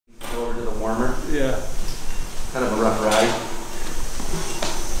Yeah. Kind of a rough ride.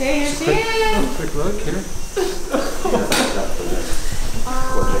 Okay, here's you. Quick look here.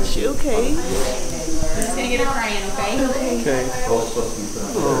 Is she okay? I'm just gonna get her crying, okay? Okay. Oh, it's supposed to be put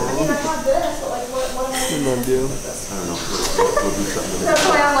on. What am I doing? I don't know. We'll do something with it. That's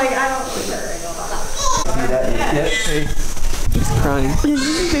why I'm like, I don't know about that. Hey. She's crying.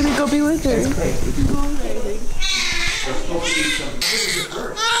 Baby, go be with her.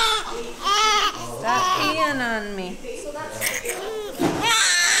 Stop peeing on me.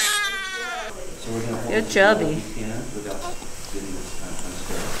 You're chubby.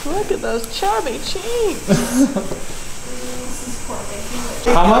 Look at those chubby cheeks.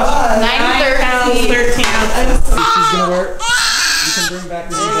 How much? 9 pounds, 13 ounces. She's gonna wear. You can bring back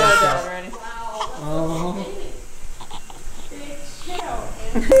the new dress. Oh.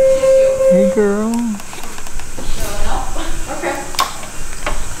 Hey, girl. Okay.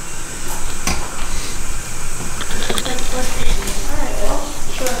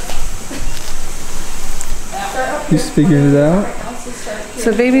 He's figuring it out.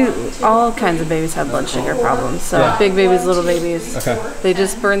 So all kinds of babies have blood sugar problems. So Yeah. big babies, little babies. Okay. They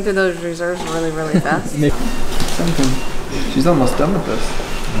just burn through those reserves really, really fast. Something. She's almost done with this.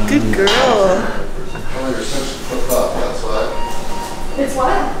 Good girl. Oh, your sense flipped up, that's why. It's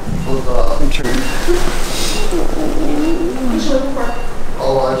what? Flipped up. I'm sure.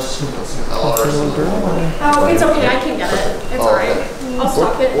 Oh, I just seen LRs. Oh, it's okay. I can get it. It's alright. I'll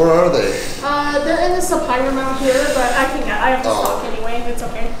stock it. Where are they? They're in the supply room out here, but I have to stock anyway. It's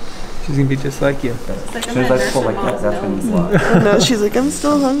okay. She's gonna be just like you. As soon as I pull like that, that's when you slide. No, she's like, I'm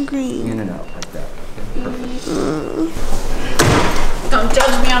still hungry. In and out like that. Perfect. Don't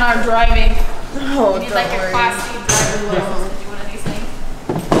judge me on our driving. Oh, We need like a Class C driver's license to do one of these things.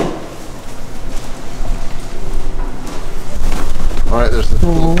 Alright, there's the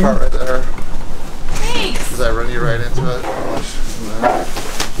little cart right there. Thanks. Does that run you right into it?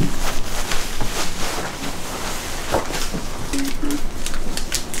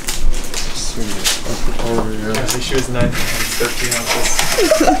 She was 9 pounds, 13 ounces.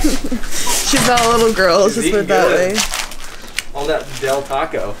 She's not a little girl, let's just put it that way. All that Del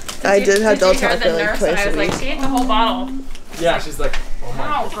Taco. I did have Del you hear Taco the like nurse twice and I a was like, week. she ate the whole bottle. Yeah, she's like, oh my.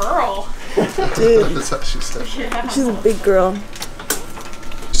 Wow, girl. Dude, That's how she said. she's a big girl.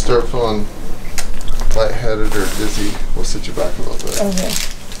 Start feeling lightheaded or dizzy, we'll sit you back a little bit. Okay.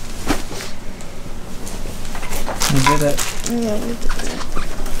 You did it. Yeah, we did that.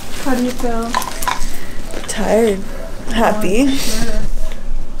 How do you feel? Tired. Happy. I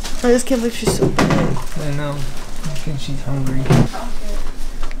just can't believe she's so big. I know. I think she's hungry.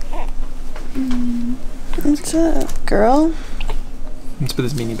 What's up, girl? Let's put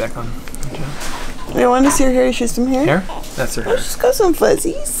this beanie back on. You want to see her hair? You show some hair? Hair? That's her hair. She's got some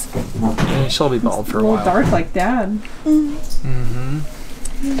fuzzies. Yeah, she'll be bald for a while. Dark like Dad. Mm-hmm.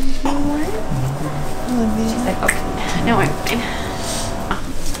 She's like, okay, no, I'm fine.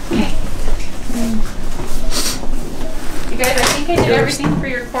 Okay. You guys, I think I did everything for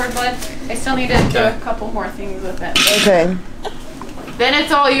your cord blood. I still need to do a couple more things with it. Okay. Then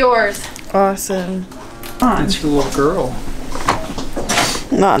it's all yours. Awesome. It's your little girl.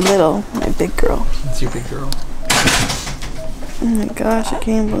 Not little, my big girl. It's your big girl. Oh my gosh, I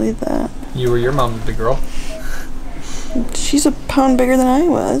can't believe that. You were your mom's big girl. She's a pound bigger than I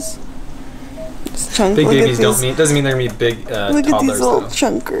was. Just chunk. Big Look babies at don't these, mean, doesn't mean they're gonna be big Look toddlers at these little though.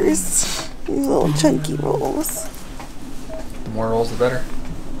 chunkers. These little chunky rolls. The more rolls, the better.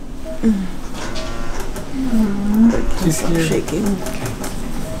 She's Stop here. shaking.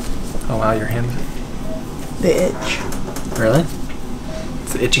 Oh wow, your hand. The itch. Really?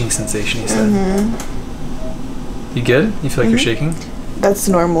 It's the itching sensation you said. You good? You feel like you're shaking? That's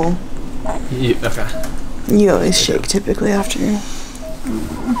normal. Okay. You always shake typically after.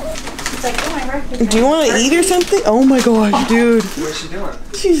 It's like, oh my God. Do you want to eat or something? Oh my gosh, dude. What's she doing?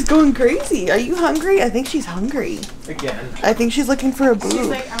 She's going crazy. Are you hungry? I think she's hungry. Again. I think she's looking for a She's boob.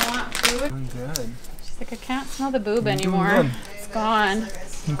 like, I want food. Doing good. She's like, I can't smell the boob Doing anymore. good. It's gone.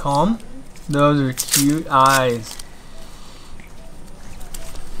 You calm? Those are cute eyes.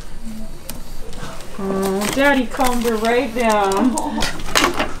 Oh, Daddy calmed her right down.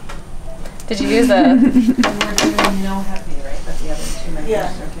 Did you use a... We're doing no heavy, right? But the other two members. Yeah.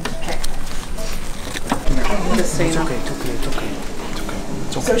 Okay. Just so you know. It's okay.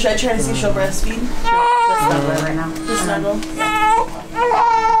 So should I try to see if she'll breastfeed? Just snuggle right now. Just snuggle. Oh,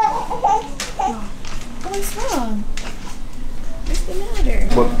 what's wrong? What's the matter?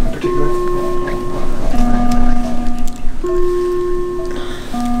 What in particular?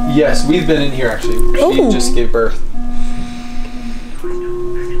 Yes, we've been in here actually. She Oh. just gave birth.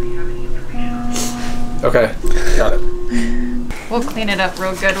 Okay, got it. We'll clean it up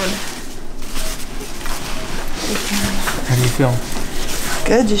real good when. How do you feel?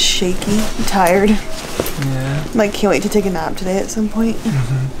 Good, just shaky. I'm tired. Yeah. Like, can't wait to take a nap today at some point.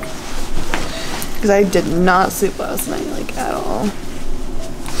 Because I did not sleep last night, like, at all.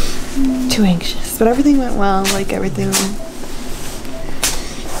 Too anxious. But everything went well, like, everything.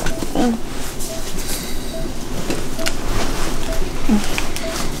 Yeah.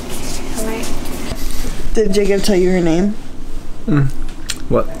 Did Jacob tell you her name?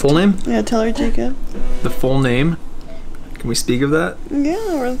 What, full name? Yeah, tell her, Jacob. The full name? Can we speak of that?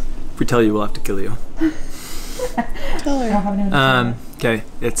 Yeah, or If we tell you, we'll have to kill you. tell her. Okay,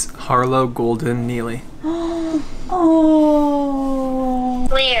 it's Harlow Golden Neely. Oh.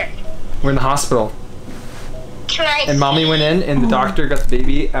 Where? We're in the hospital. Can I And mommy went in and the doctor got the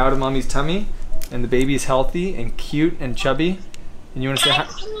baby out of mommy's tummy and the baby is healthy and cute and chubby. And you want to say hi?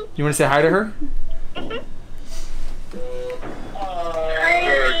 You want to say hi to her?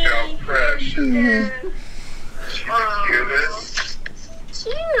 Cute.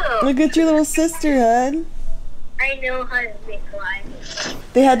 Look at your little sister, hon. I know how to make one.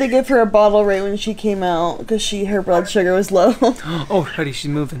 They had to give her a bottle right when she came out because her blood sugar was low. Oh, honey, she's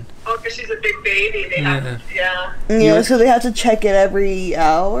moving. Oh, because she's a big baby. They have to, yeah. Yeah, so they have to check it every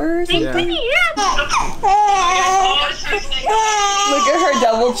hour or something. Yeah. Oh, she's Look at her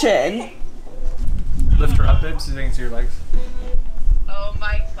double chin. Lift her up, babe, so you can see your legs. Oh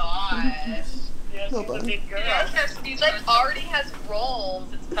my gosh. Yeah, she's Hold a on. big girl. She's like already has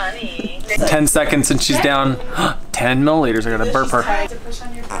rolls. It's funny. 10 seconds and she's down 10 milliliters. I gotta burp her. To push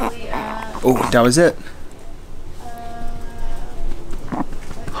on your belly. Oh, that was it.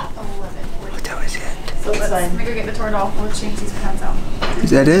 11. That was it. So let me go get the Toradol. We'll change these pants out. Is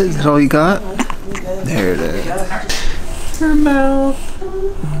that it? Is that all you got? There it is. Her mouth.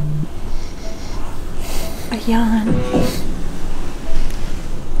 A yawn.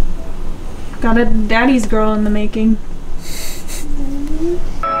 Got a daddy's girl in the making.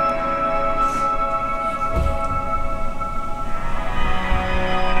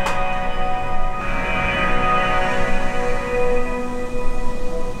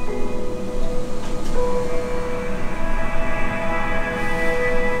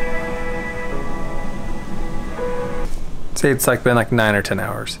 Say it's like been like 9 or 10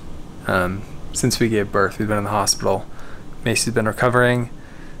 hours since we gave birth. We've been in the hospital. Macy's been recovering.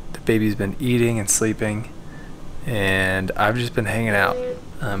 The baby's been eating and sleeping, and I've just been hanging out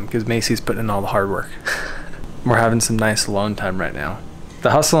because Macy's putting in all the hard work. We're having some nice alone time right now.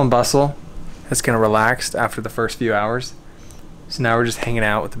 The hustle and bustle has kind of relaxed after the first few hours, so now we're just hanging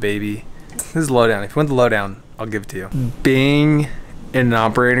out with the baby. This is the lowdown. If you want the lowdown, I'll give it to you. Being in an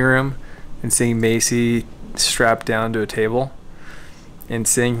operating room and seeing Macy strapped down to a table and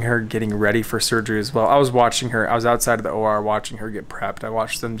seeing her getting ready for surgery as well. I was watching her. I was outside of the OR watching her get prepped. I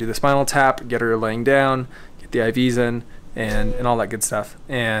watched them do the spinal tap, get her laying down, get the IVs in, and all that good stuff.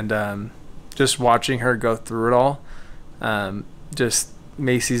 And just watching her go through it all, just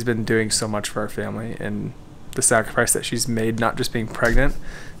Macy's been doing so much for our family, and the sacrifice that she's made, not just being pregnant,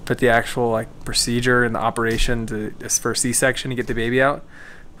 but the actual like procedure and the operation for C-section to get the baby out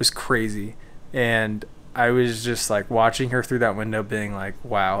was crazy. And I was just like watching her through that window being like,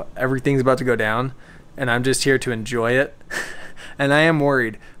 wow, everything's about to go down and I'm just here to enjoy it. And I am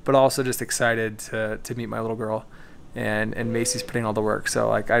worried, but also just excited to meet my little girl, and Macy's putting all the work. So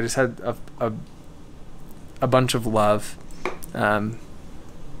like I just had a bunch of love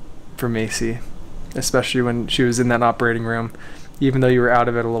for Macy, especially when she was in that operating room, even though you were out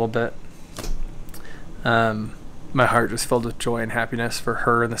of it a little bit. My heart was filled with joy and happiness for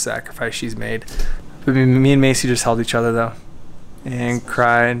her and the sacrifice she's made. But me and Macy just held each other though and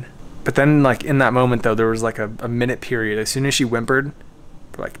cried. But then like in that moment though, there was like a minute period. As soon as she whimpered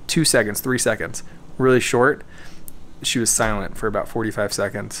for like 2 seconds, 3 seconds, really short, she was silent for about 45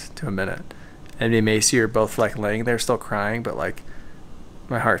 seconds to a minute. And me and Macy are both like laying there still crying, but like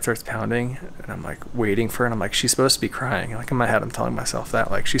my heart starts pounding and I'm like waiting for her, and I'm like, she's supposed to be crying. Like in my head I'm telling myself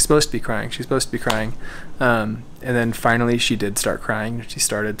that, like, she's supposed to be crying, she's supposed to be crying. And then finally she did start crying. She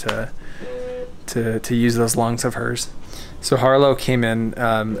started to use those lungs of hers. So Harlow came in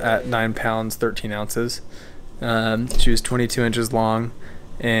at 9 pounds 13 ounces. She was 22 inches long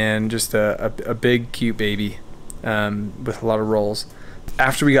and just a big cute baby with a lot of rolls.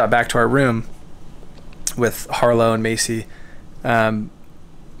 After we got back to our room with Harlow and Macy,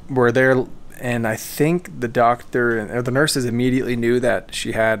 we're there, and I think the doctor or the nurses immediately knew that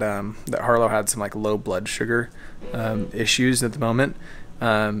she had that Harlow had some like low blood sugar issues at the moment,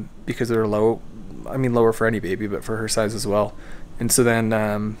 because they're low. I mean, lower for any baby, but for her size as well. And so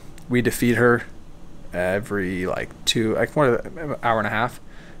then we defeat her every like more than an hour and a half,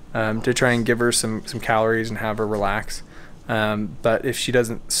 to try and give her some calories and have her relax. But if she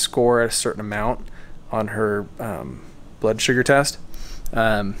doesn't score a certain amount on her blood sugar test,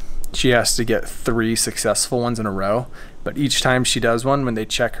 she has to get 3 successful ones in a row. But each time she does one, when they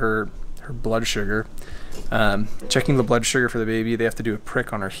check her blood sugar, checking the blood sugar for the baby, they have to do a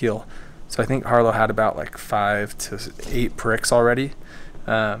prick on her heel. So I think Harlow had about like 5 to 8 pricks already.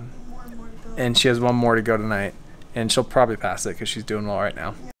 And she has 1 more to go tonight. And she'll probably pass it because she's doing well right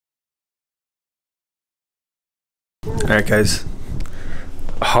now. Alright guys,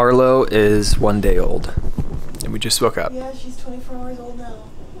 Harlow is 1 day old. And we just woke up. Yeah, she's 24 hours old now.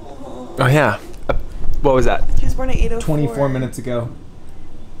 Oh yeah. What was that? She was born at 8:04. 24 minutes ago.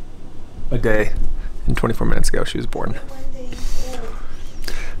 A day. And 24 minutes ago she was born.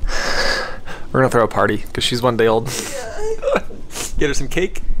 We're gonna throw a party because she's 1 day old. Yeah. Get her some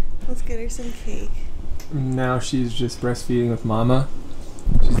cake. Let's get her some cake. Now she's just breastfeeding with mama.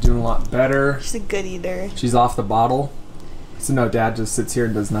 She's doing a lot better. She's a good eater. She's off the bottle. So no, dad just sits here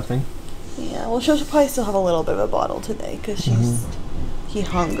and does nothing. Yeah, well she'll probably still have a little bit of a bottle today because she's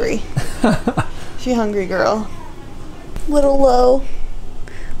hungry. She hungry girl. Little low.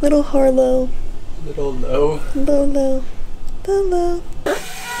 Little Harlow. Little low. Low. Low.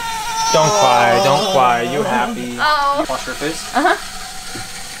 Don't cry. You happy? Oh. Wash your face.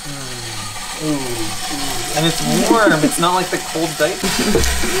 Ooh. And it's warm. It's not like the cold diaper.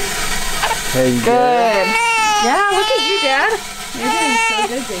 Hey, Good. Yeah, look at you, Dad. You're doing so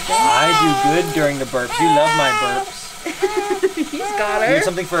good, Jacob. I do good during the burps. You love my burps. He's got You her. need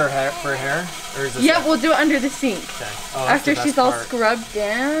something for her hair? Or is this Yeah, we'll do it under the sink. Okay. Oh, that's After the she's best all part. scrubbed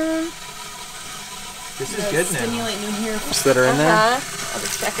down. This is good now. Stimulate new hair. Just let her in there. I'll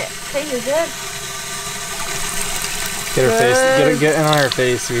just check it. Okay, you're good. Get her face. Get in on her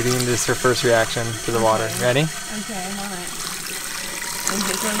face, sweetie. And this is her first reaction to the water. Ready? Okay, I'm on it. Is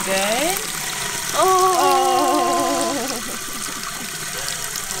this one good?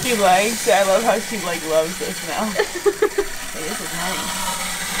 She likes it. I love how she like loves this now. Hey, this is nice.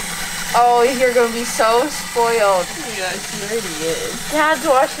 Oh, you're gonna be so spoiled. Yeah, she already is. Dad's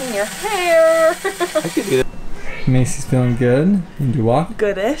washing your hair. I could do that. Macy's feeling good. You do walk?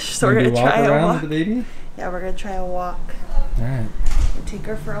 Goodish. So we're gonna try a around walk. with the baby? Yeah, we're gonna try a walk. Alright. We'll take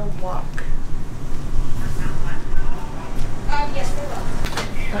her for a walk. Yes, we will.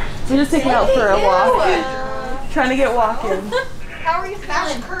 We're just taking her out for a walk. Trying to get walking. How are you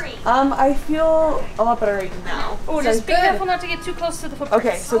feeling? Curry. I feel a lot better right now. Oh, just be careful not to get too close to the footprints.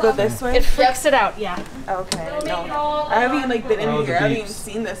 Okay, so go this way. It freaks it out, yeah. Okay, no. I haven't even like been in here. I haven't even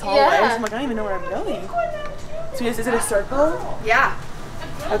seen this hallway. Yeah. So I'm like, I don't even know where I'm going. So is it a circle? Yeah.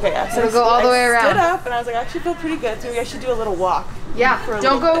 Okay, yeah. So It'll go all the way I around. stood up and I was like, I actually feel pretty good. So maybe I should do a little walk. Yeah. For a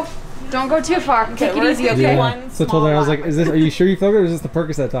Don't little go too far. Take it easy, okay? One So I told her, I was small like, are you sure you feel good or is this the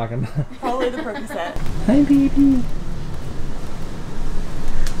Percocet talking? Probably the Percocet. Hi, baby.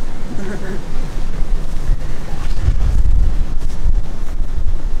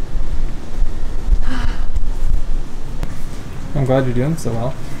 I'm glad you're doing so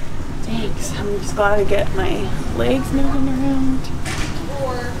well. Thanks. I'm just glad I get my legs moving around.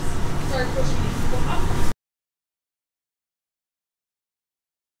 Or start pushing it.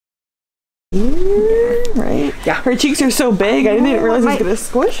 Right? Yeah. Her cheeks are so big, I didn't realize I was going to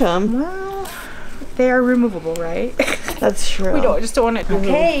squish them. Well, they are removable, right? That's true. We just don't want it.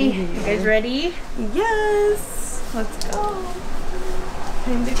 Okay, you guys ready? Yes. Let's go.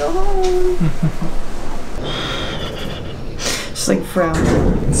 Time to go home. Just like frowning.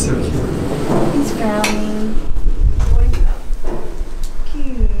 It's so cute. He's frowning.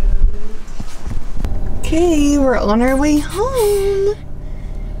 Cute. Okay, we're on our way home.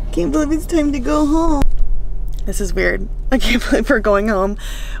 Can't believe it's time to go home. This is weird. I can't believe we're going home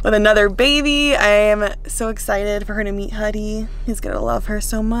with another baby. I am so excited for her to meet Huddy. He's gonna love her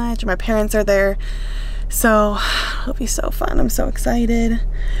so much. My parents are there, so it'll be so fun. I'm so excited.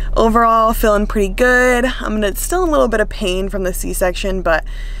 Overall, feeling pretty good. Still in a little bit of pain from the C-section, but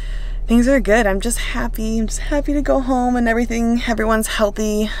things are good. I'm just happy. I'm just happy to go home and everyone's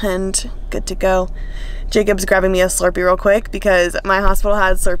healthy and good to go. Jacob's grabbing me a Slurpee real quick because my hospital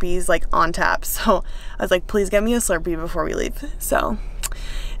had Slurpees like on tap. So I was like, please get me a Slurpee before we leave. So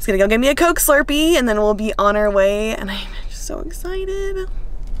he's gonna go get me a Coke Slurpee and then we'll be on our way. And I'm just so excited.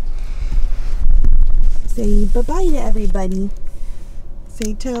 Say bye-bye to everybody.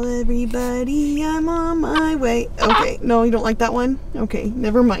 Say tell everybody I'm on my way. Okay, no, you don't like that one? Okay,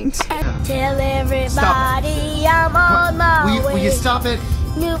 never mind. Tell everybody I'm on my way. Will you stop it?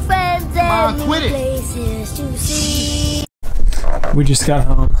 New friends and new quit it. places to see. We just got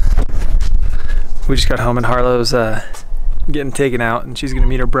home. We just got home and Harlow's getting taken out, and she's gonna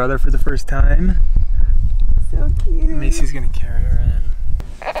meet her brother for the first time. So cute. Macy's gonna carry her in.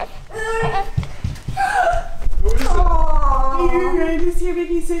 Aww. You're ready to see your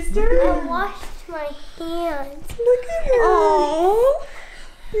baby sister? I washed my hands. Look at her. Aww.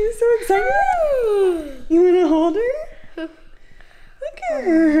 You're so excited. You want to hold her? Look at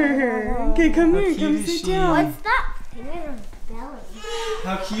her. Okay, come here. Come sit down. What's that thing in her belly?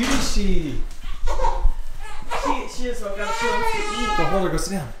 How cute is she? She just woke up. She wants to eat. Go hold her, go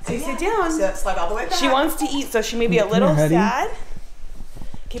sit down. So sit down. Slide all the way back. She wants to eat, so she may be a little sad.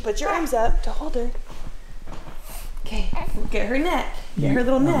 Okay, put your arms up to hold her. Okay, get her neck. Get her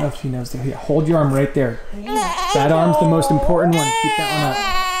little I don't know neck. if she knows that. Yeah, hold your arm right there. That arm's the most important one. Keep that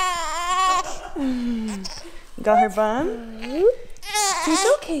one up. Got her bum? It's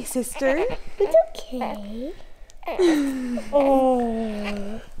okay, sister. It's okay.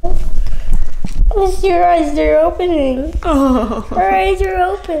 Oh. Your eyes are opening. Oh. Her eyes are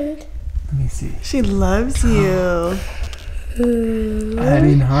opened. Let me see. She loves you.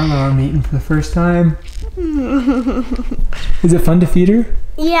 Addie and Harlow are meeting for the first time. Is it fun to feed her?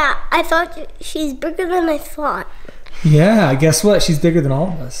 Yeah, I thought she's bigger than I thought. Yeah, guess what? She's bigger than all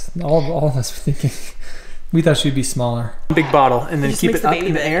of us. All of us were thinking. We thought she'd be smaller. Big bottle, and then keep it up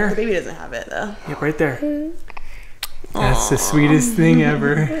in the air. The baby doesn't have it though. Yep, right there. That's the sweetest thing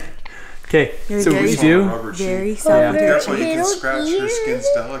ever. Okay, so what you do? Very soft. Careful, you can scratch her skin's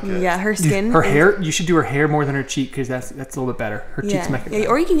delicate. Yeah, her skin. Her hair. You should do her hair more than her cheek because that's a little bit better. Her cheeks make it. Yeah,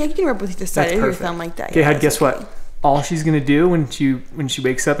 or you can rub with the side of your thumb like that. Okay, guess what? All she's gonna do when she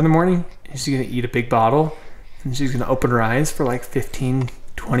wakes up in the morning is she's gonna eat a big bottle, and she's gonna open her eyes for like 15,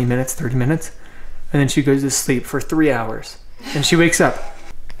 20 minutes, 30 minutes, and then she goes to sleep for 3 hours, and she wakes up.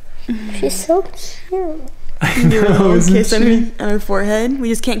 She's so cute. I know. Kiss on her forehead. We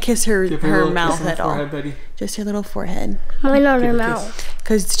just can't kiss her mouth at all. Buddy. Just her little forehead. Why not her mouth?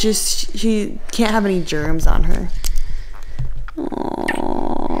 Because just she can't have any germs on her.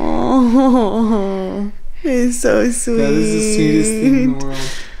 Aww. It's so sweet. That is the sweetest thing in the world.